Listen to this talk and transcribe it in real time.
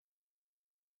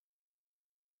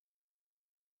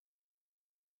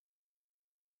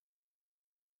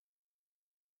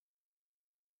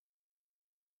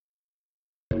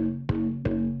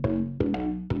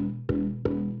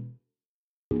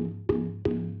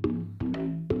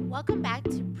Welcome back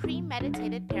to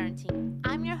Premeditated Parenting.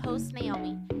 I'm your host,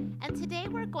 Naomi, and today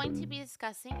we're going to be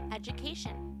discussing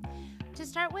education. To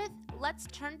start with, let's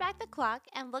turn back the clock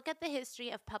and look at the history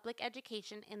of public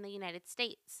education in the United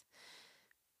States.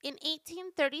 In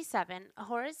 1837,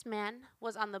 Horace Mann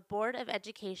was on the Board of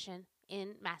Education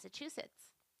in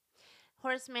Massachusetts.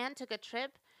 Horace Mann took a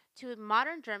trip to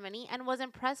modern Germany and was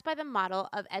impressed by the model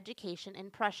of education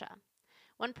in Prussia.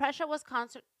 When Prussia was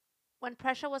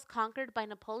conquered by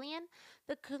Napoleon,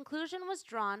 the conclusion was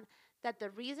drawn that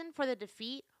the reason for the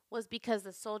defeat was because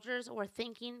the soldiers were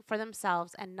thinking for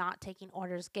themselves and not taking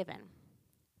orders given.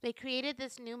 They created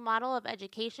this new model of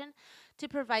education to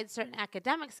provide certain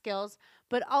academic skills,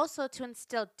 but also to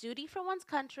instill duty for one's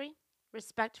country,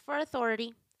 respect for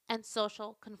authority, and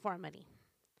social conformity.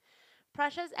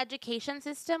 Prussia's education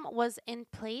system was in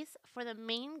place for the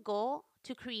main goal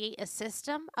to create a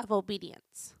system of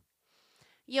obedience.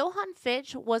 Johann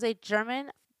Fichte was a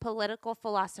German political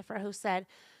philosopher who said,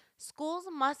 "Schools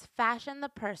must fashion the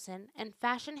person and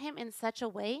fashion him in such a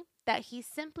way that he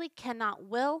simply cannot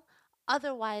will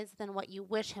otherwise than what you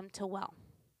wish him to will."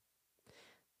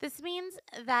 This means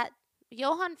that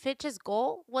Johann Fichte's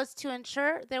goal was to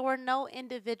ensure there were no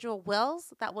individual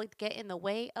wills that would get in the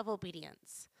way of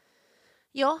obedience.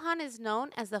 Johann is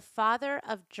known as the father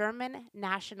of German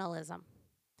nationalism.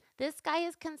 This guy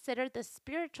is considered the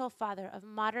spiritual father of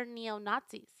modern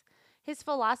neo-Nazis. His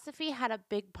philosophy had a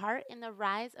big part in the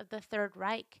rise of the Third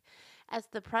Reich, as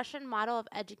the Prussian model of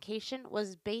education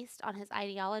was based on his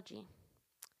ideology.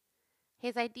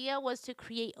 His idea was to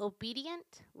create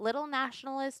obedient, little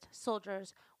nationalist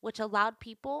soldiers, which allowed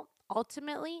people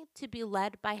ultimately to be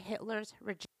led by Hitler's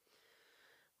regime.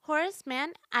 Horace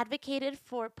Mann advocated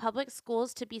for public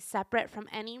schools to be separate from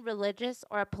any religious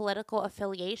or political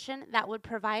affiliation that would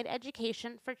provide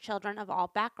education for children of all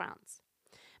backgrounds.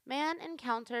 Mann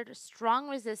encountered strong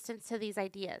resistance to these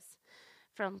ideas.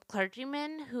 From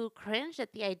clergymen who cringed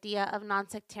at the idea of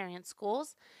nonsectarian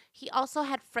schools, he also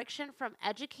had friction from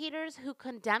educators who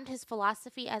condemned his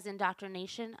philosophy as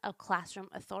indoctrination of classroom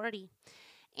authority,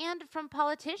 and from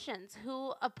politicians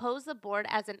who oppose the board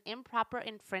as an improper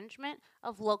infringement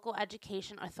of local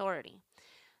education authority.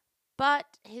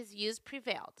 But his views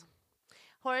prevailed.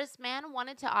 Horace Mann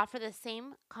wanted to offer the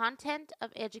same content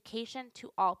of education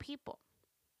to all people.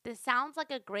 This sounds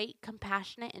like a great,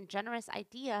 compassionate, and generous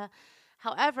idea.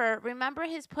 However, remember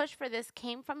his push for this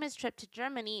came from his trip to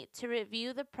Germany to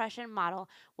review the Prussian model,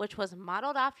 which was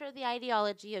modeled after the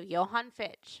ideology of Johann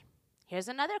Fichte. Here's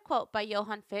another quote by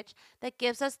Johann Fichte that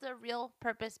gives us the real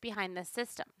purpose behind this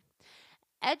system.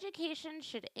 Education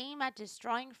should aim at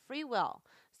destroying free will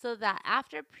so that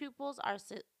after pupils are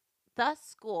thus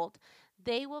schooled,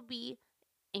 they will be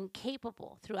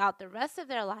incapable throughout the rest of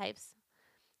their lives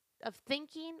of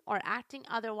thinking or acting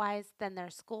otherwise than their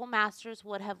schoolmasters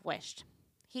would have wished.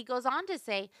 He goes on to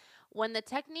say, when the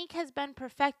technique has been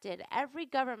perfected, every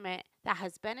government that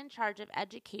has been in charge of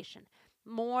education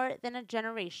more than a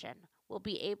generation will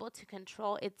be able to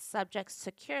control its subjects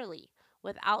securely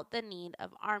without the need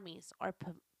of armies or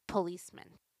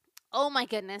policemen. Oh my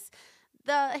goodness.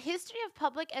 The history of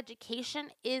public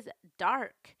education is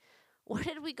dark. Where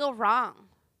did we go wrong?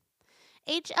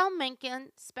 H.L.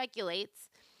 Mencken speculates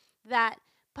that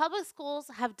public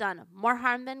schools have done more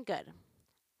harm than good.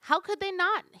 How could they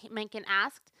not? Mencken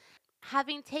asked.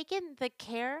 Having taken the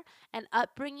care and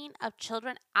upbringing of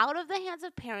children out of the hands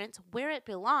of parents where it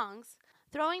belongs,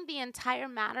 throwing the entire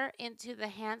matter into the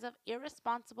hands of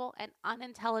irresponsible and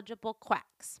unintelligible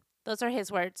quacks. Those are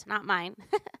his words, not mine.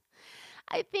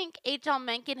 I think H.L.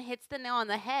 Mencken hits the nail on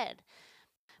the head.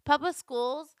 Public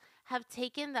schools have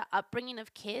taken the upbringing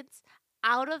of kids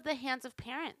out of the hands of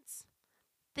parents.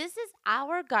 This is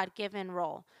our God-given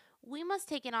role. We must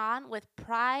take it on with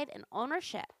pride and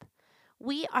ownership.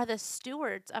 We are the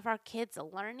stewards of our kids'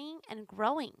 learning and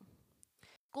growing.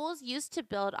 Schools used to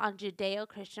build on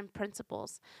Judeo-Christian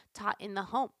principles taught in the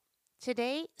home.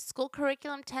 Today, school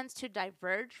curriculum tends to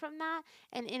diverge from that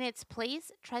and in its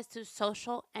place tries to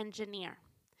social engineer.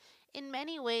 In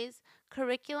many ways,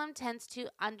 curriculum tends to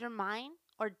undermine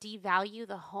or devalue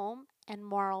the home and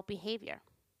moral behavior.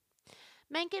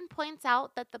 Mencken points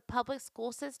out that the public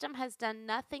school system has done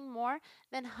nothing more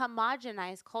than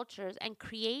homogenize cultures and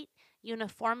create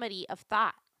uniformity of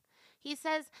thought. He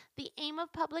says the aim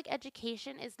of public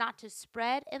education is not to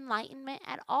spread enlightenment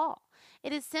at all.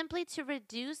 It is simply to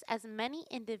reduce as many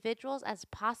individuals as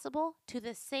possible to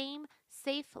the same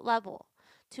safe level,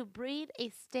 to breed a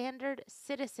standard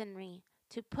citizenry,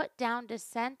 to put down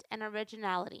dissent and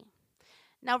originality.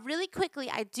 Now, really quickly,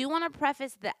 I do want to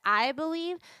preface that I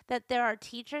believe that there are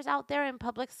teachers out there in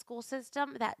public school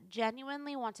system that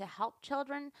genuinely want to help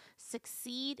children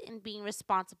succeed in being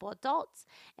responsible adults,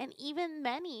 and even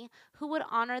many who would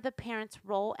honor the parents'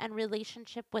 role and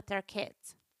relationship with their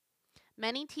kids.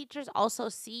 Many teachers also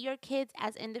see your kids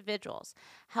as individuals.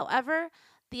 However,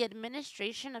 the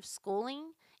administration of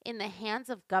schooling in the hands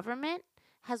of government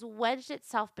has wedged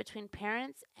itself between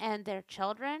parents and their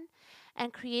children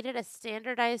and created a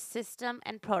standardized system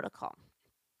and protocol.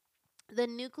 The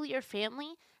nuclear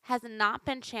family has not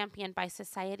been championed by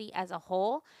society as a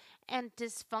whole, and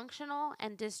dysfunctional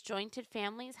and disjointed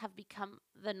families have become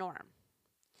the norm.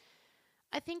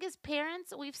 I think as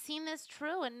parents, we've seen this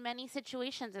true in many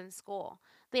situations in school.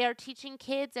 They are teaching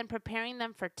kids and preparing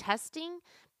them for testing,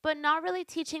 but not really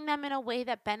teaching them in a way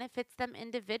that benefits them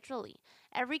individually.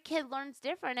 Every kid learns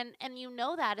different, and you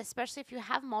know that, especially if you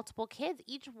have multiple kids.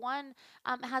 Each one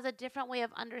has a different way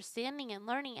of understanding and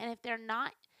learning, and if they're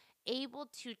not able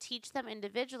to teach them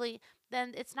individually,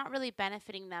 then it's not really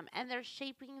benefiting them. And they're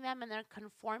shaping them and they're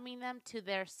conforming them to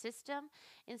their system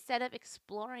instead of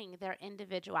exploring their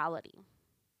individuality.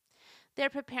 They're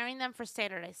preparing them for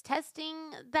standardized testing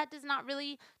that does not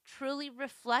really truly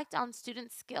reflect on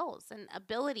students' skills and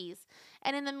abilities.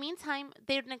 And in the meantime,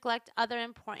 they neglect other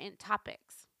important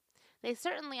topics. They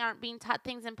certainly aren't being taught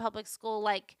things in public school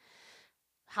like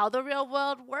how the real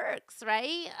world works,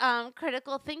 right?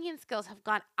 Critical thinking skills have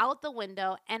gone out the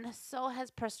window, and so has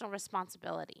personal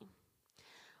responsibility.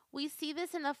 We see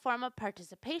this in the form of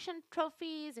participation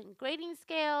trophies and grading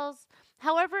scales.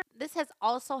 However, this has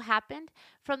also happened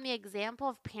from the example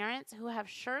of parents who have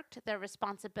shirked their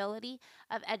responsibility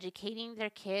of educating their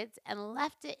kids and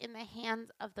left it in the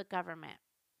hands of the government.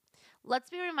 Let's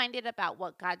be reminded about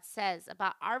what God says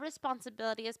about our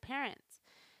responsibility as parents.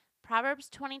 Proverbs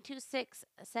 22:6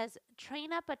 says,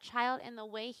 "Train up a child in the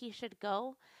way he should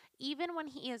go. Even when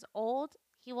he is old,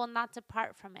 he will not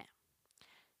depart from it."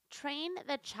 Train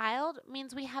the child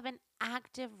means we have an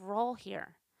active role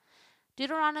here.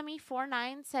 Deuteronomy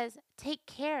 4:9 says, "Take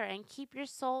care and keep your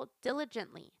soul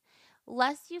diligently,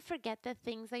 lest you forget the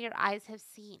things that your eyes have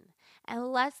seen,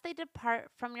 and lest they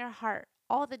depart from your heart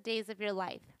all the days of your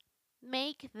life.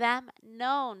 Make them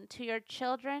known to your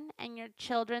children and your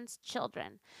children's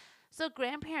children." So,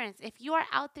 grandparents, if you are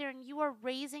out there and you are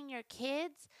raising your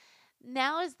kids,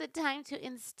 now is the time to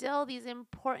instill these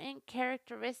important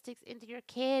characteristics into your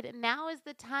kid. Now is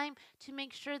the time to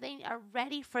make sure they are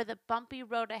ready for the bumpy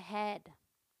road ahead.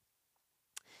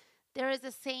 There is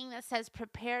a saying that says,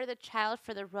 "Prepare the child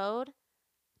for the road,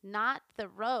 not the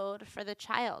road for the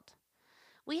child."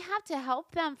 We have to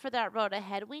help them for that road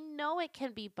ahead. We know it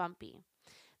can be bumpy.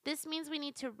 This means we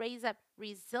need to raise up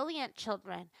resilient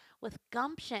children with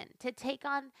gumption to take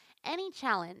on any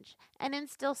challenge and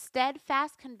instill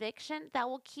steadfast conviction that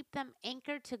will keep them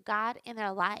anchored to God in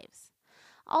their lives.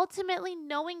 Ultimately,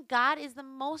 knowing God is the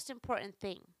most important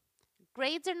thing.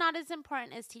 Grades are not as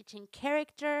important as teaching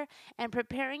character and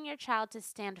preparing your child to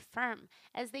stand firm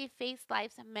as they face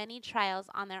life's many trials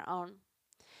on their own.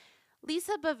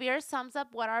 Lisa Bevere sums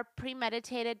up what our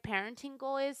premeditated parenting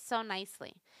goal is so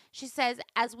nicely. She says,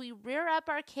 as we rear up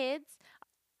our kids,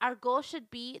 our goal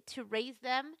should be to raise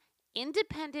them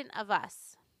independent of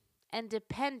us and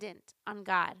dependent on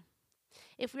God.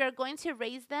 If we are going to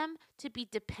raise them to be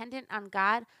dependent on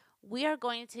God, we are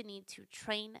going to need to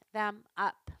train them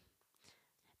up.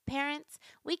 Parents,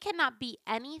 we cannot be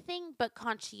anything but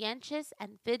conscientious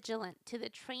and vigilant to the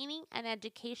training and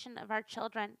education of our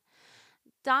children.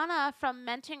 Donna from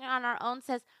Mentoring on Our Own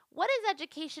says, "What is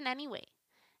education anyway?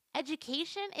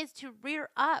 Education is to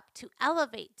rear up, to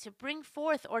elevate, to bring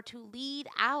forth, or to lead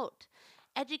out.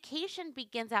 Education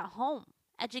begins at home.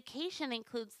 Education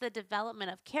includes the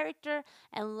development of character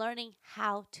and learning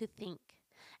how to think.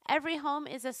 Every home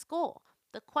is a school.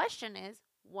 The question is,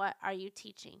 what are you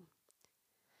teaching?"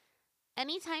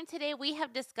 Anytime today we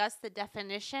have discussed the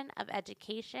definition of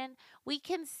education, we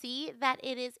can see that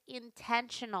it is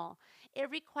intentional. It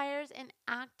requires an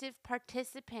active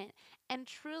participant, and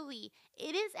truly,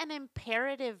 it is an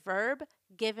imperative verb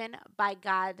given by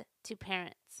God to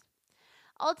parents.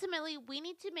 Ultimately, we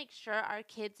need to make sure our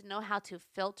kids know how to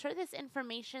filter this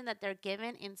information that they're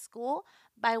given in school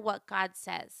by what God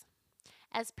says.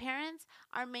 As parents,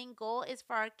 our main goal is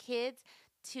for our kids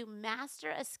to master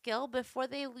a skill before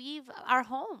they leave our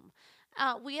home.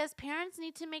 We as parents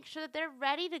need to make sure that they're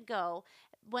ready to go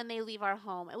when they leave our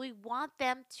home, and we want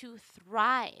them to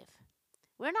thrive.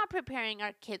 We're not preparing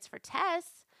our kids for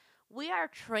tests. We are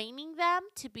training them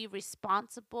to be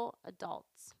responsible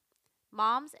adults.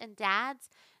 Moms and dads,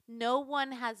 no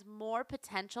one has more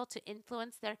potential to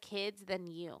influence their kids than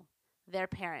you. their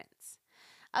parents.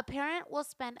 A parent will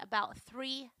spend about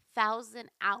 3,000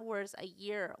 hours a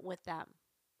year with them.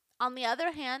 On the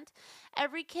other hand,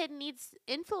 every kid needs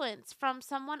influence from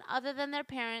someone other than their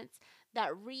parents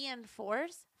that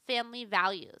reinforce family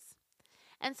values.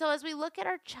 And so, as we look at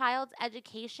our child's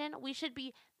education, we should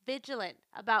be vigilant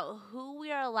about who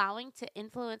we are allowing to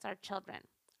influence our children.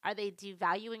 Are they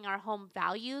devaluing our home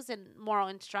values and moral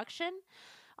instruction?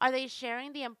 Are they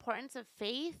sharing the importance of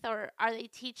faith, or are they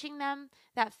teaching them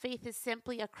that faith is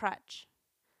simply a crutch?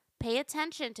 Pay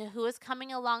attention to who is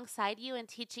coming alongside you and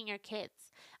teaching your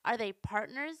kids. Are they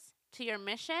partners to your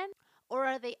mission, or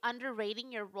are they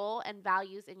underrating your role and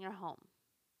values in your home?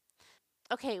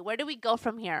 Okay, where do we go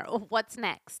from here? What's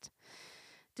next?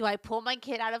 Do I pull my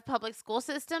kid out of public school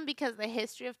system because the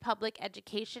history of public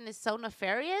education is so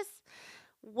nefarious?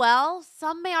 Well,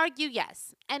 some may argue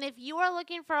yes. And if you are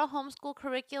looking for a homeschool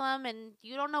curriculum and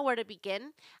you don't know where to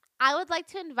begin, I would like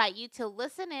to invite you to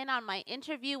listen in on my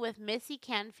interview with Missy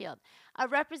Canfield, a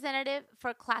representative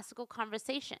for Classical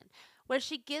Conversation, where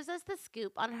she gives us the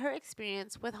scoop on her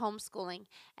experience with homeschooling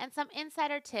and some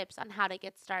insider tips on how to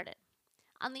get started.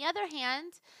 On the other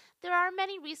hand, there are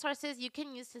many resources you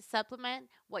can use to supplement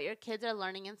what your kids are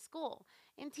learning in school,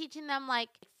 in teaching them like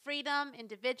freedom,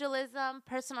 individualism,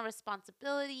 personal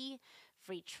responsibility,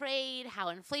 free trade, how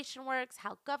inflation works,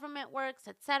 how government works,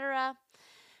 etc.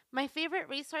 My favorite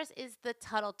resource is The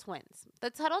Tuttle Twins. The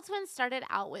Tuttle Twins started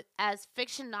out with as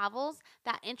fiction novels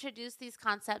that introduced these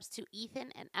concepts to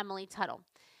Ethan and Emily Tuttle.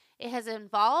 It has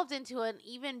evolved into an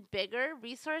even bigger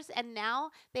resource, and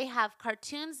now they have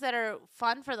cartoons that are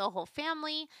fun for the whole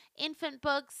family, infant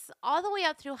books, all the way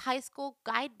up through high school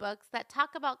guidebooks that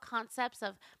talk about concepts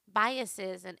of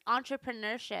biases and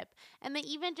entrepreneurship, and they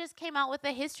even just came out with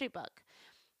a history book.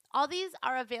 All these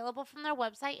are available from their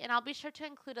website, and I'll be sure to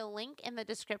include a link in the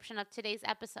description of today's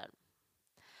episode.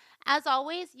 As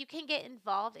always, you can get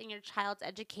involved in your child's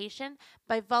education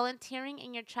by volunteering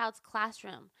in your child's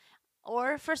classroom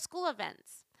or for school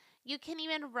events. You can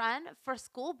even run for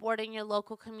school board in your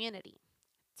local community.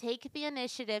 Take the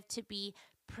initiative to be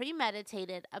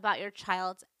premeditated about your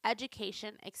child's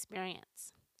education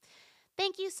experience.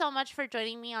 Thank you so much for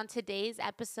joining me on today's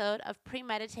episode of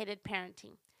Premeditated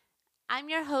Parenting. I'm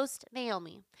your host,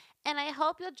 Naomi, and I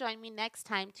hope you'll join me next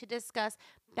time to discuss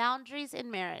boundaries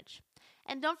in marriage.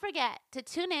 And don't forget to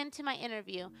tune in to my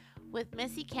interview with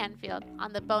Missy Canfield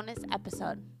on the bonus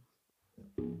episode.